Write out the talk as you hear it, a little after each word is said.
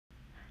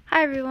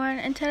Hi everyone,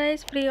 in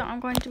today's video I'm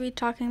going to be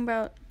talking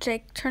about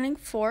Jake turning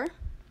 4.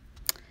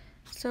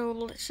 So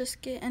let's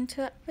just get into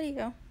that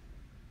video.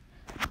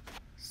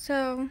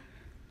 So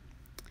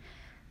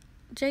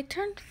Jake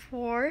turned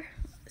 4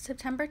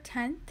 September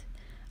 10th.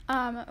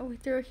 We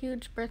threw a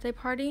huge birthday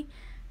party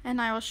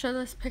and I will show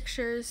those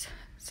pictures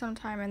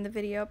sometime in the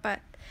video, but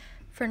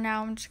for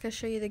now I'm just going to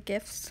show you the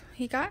gifts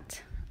he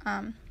got.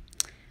 I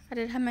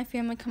did have my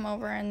family come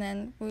over and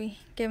then we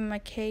gave him a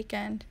cake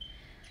and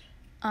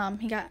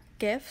he got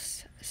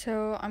gifts,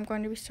 so I'm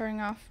going to be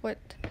starting off with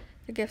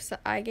the gifts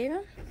that I gave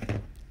him.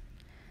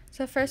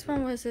 So the first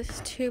one was this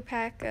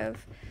 2-pack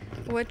of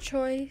wood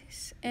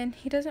toys, and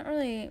he doesn't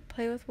really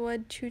play with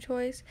wood chew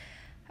toys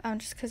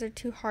just because they're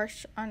too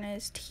harsh on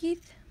his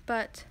teeth,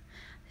 but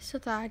I still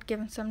thought I'd give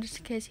him some just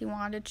in case he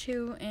wanted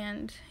to,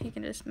 and he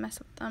can just mess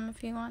with them if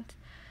he wants.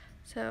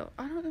 So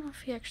I don't know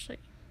if he actually,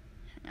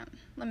 hang on,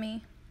 let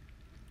me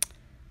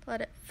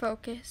let it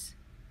focus.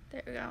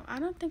 There we go. I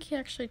don't think he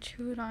actually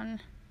chewed on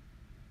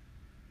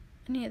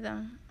any of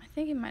them. I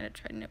think he might have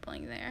tried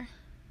nibbling there.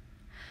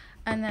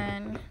 And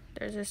then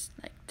there's this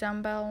like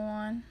dumbbell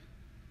one.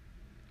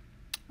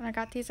 And I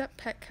got these at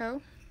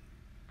Petco.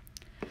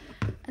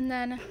 And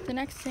then the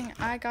next thing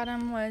I got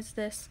him was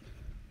this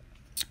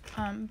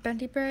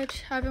bendy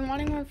bridge. I've been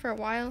wanting one for a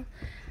while.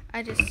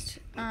 I just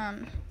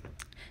didn't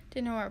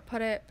know where to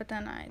put it, but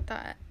then I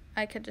thought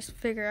I could just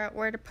figure out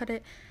where to put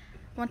it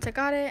once I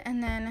got it.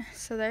 And then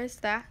so there's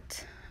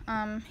that.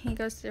 He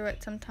goes through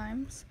it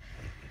sometimes.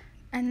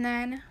 And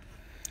then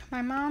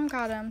my mom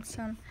got him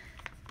some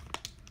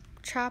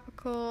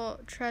tropical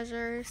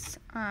treasures,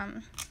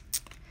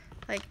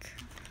 like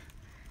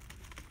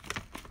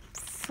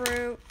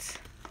fruit,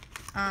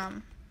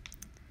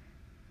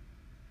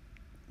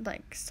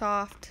 like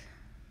soft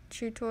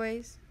chew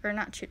toys, or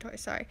not chew toys,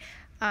 sorry,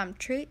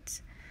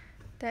 treats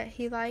that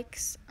he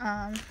likes.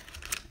 And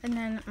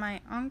then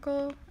my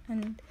uncle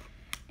and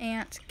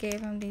aunt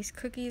gave him these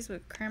cookies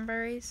with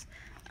cranberries.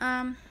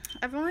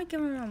 I've only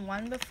given him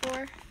one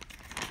before,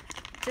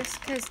 just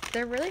because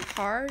they're really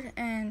hard,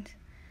 and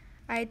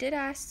I did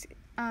ask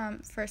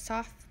for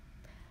soft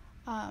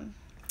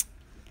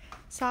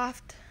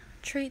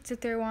treats if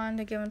they wanted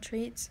to give him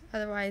treats.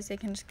 Otherwise, they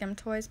can just give him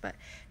toys, but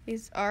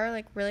these are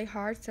like really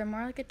hard, so they're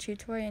more like a chew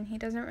toy, and he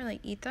doesn't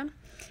really eat them.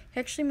 He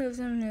actually moves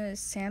them into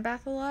his sand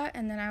bath a lot,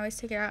 and then I always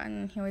take it out,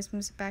 and he always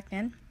moves it back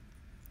in.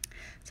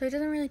 So he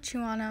doesn't really chew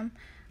on them.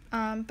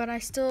 But I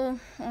still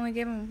only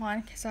gave him one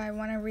because I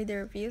want to read the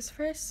reviews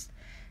first,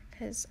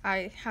 because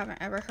I haven't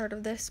ever heard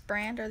of this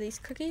brand or these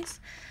cookies.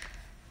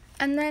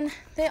 And then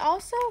they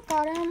also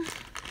got him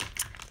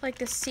like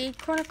the seed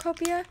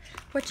cornucopia,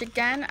 which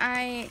again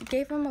I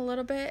gave him a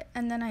little bit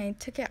and then I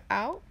took it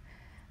out,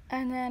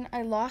 and then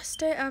I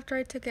lost it after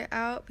I took it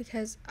out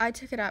because I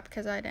took it out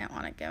because I didn't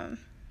want to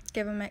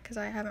give him it because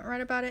I haven't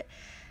read about it.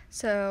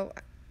 So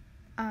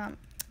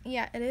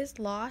yeah, it is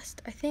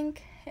lost. I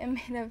think it may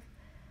have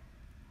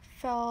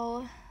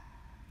fell.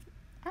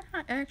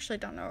 I actually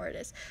don't know where it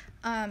is.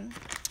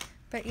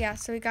 But yeah,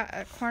 so we got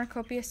a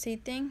cornucopia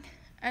seed thing,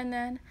 and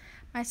then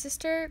my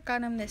sister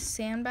got him this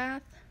sand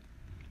bath,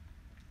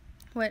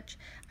 which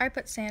I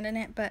put sand in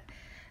it, but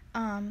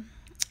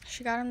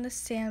she got him this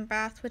sand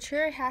bath, which he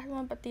already had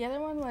one, but the other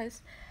one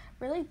was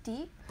really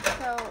deep.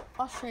 So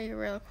I'll show you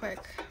real quick.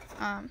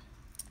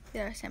 The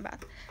other sand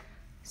bath.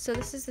 So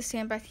this is the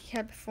sand bath he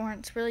had before, and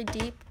it's really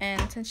deep.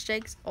 And since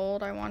Jake's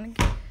old, I want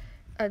to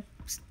get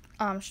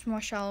a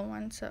more shallow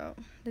one. So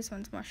this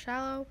one's more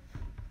shallow.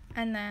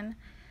 And then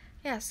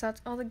yeah, so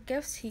that's all the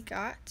gifts he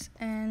got.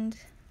 And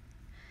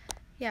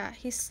yeah,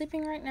 he's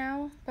sleeping right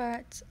now,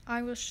 but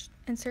I will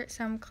insert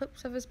some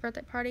clips of his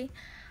birthday party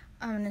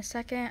in a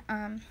second.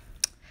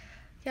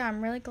 Yeah,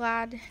 I'm really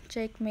glad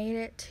Jake made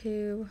it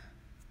to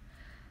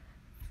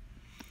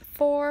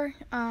 4.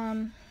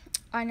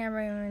 I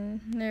never even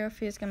knew if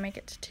he was gonna make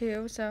it to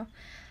 2, so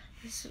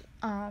this is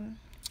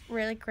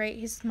really great.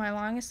 He's my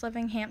longest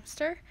living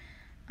hamster,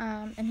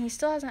 and he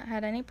still hasn't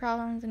had any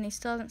problems, and he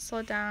still hasn't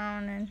slowed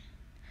down. And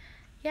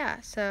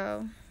yeah,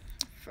 so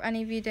for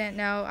any of you who didn't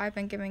know, I've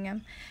been giving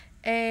him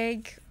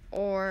egg,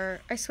 or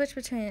I switch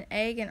between an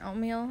egg and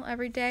oatmeal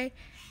every day,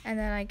 and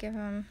then I give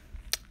him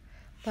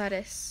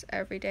lettuce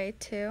every day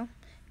too,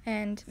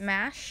 and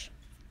mash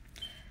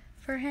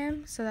for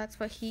him, so that's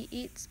what he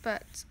eats.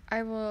 But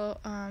I will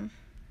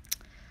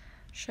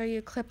show you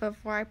a clip of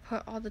where I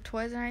put all the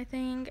toys and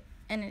everything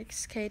in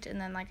his cage,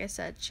 and then like I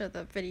said, show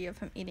the video of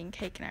him eating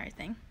cake and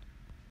everything.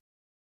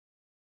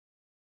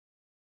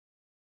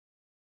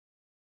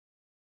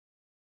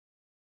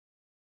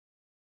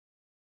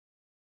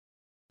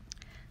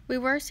 We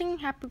were singing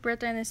happy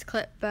birthday in this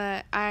clip,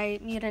 but I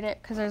muted it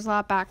because there's a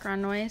lot of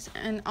background noise.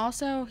 And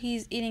also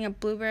he's eating a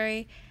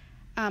blueberry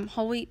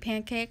whole wheat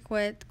pancake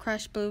with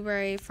crushed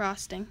blueberry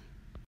frosting.